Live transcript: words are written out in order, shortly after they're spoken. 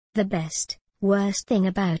The best, worst thing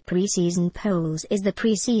about preseason polls is the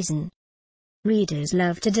preseason. Readers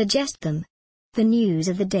love to digest them. The news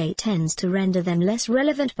of the day tends to render them less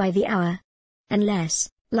relevant by the hour. Unless,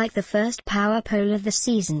 like the first power poll of the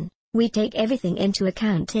season, we take everything into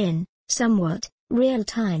account in, somewhat, real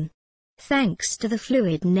time. Thanks to the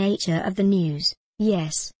fluid nature of the news,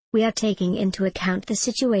 yes, we are taking into account the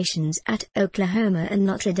situations at Oklahoma and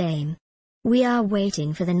Notre Dame. We are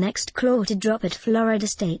waiting for the next claw to drop at Florida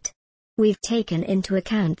State. We've taken into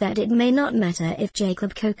account that it may not matter if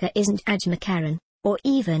Jacob Coker isn't Aj McCarron, or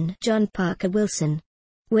even John Parker Wilson.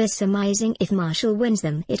 We're surmising if Marshall wins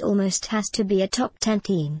them it almost has to be a top 10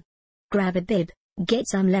 team. Grab a bib, get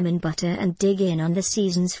some lemon butter and dig in on the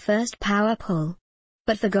season's first power poll.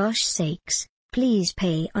 But for gosh sakes, please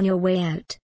pay on your way out.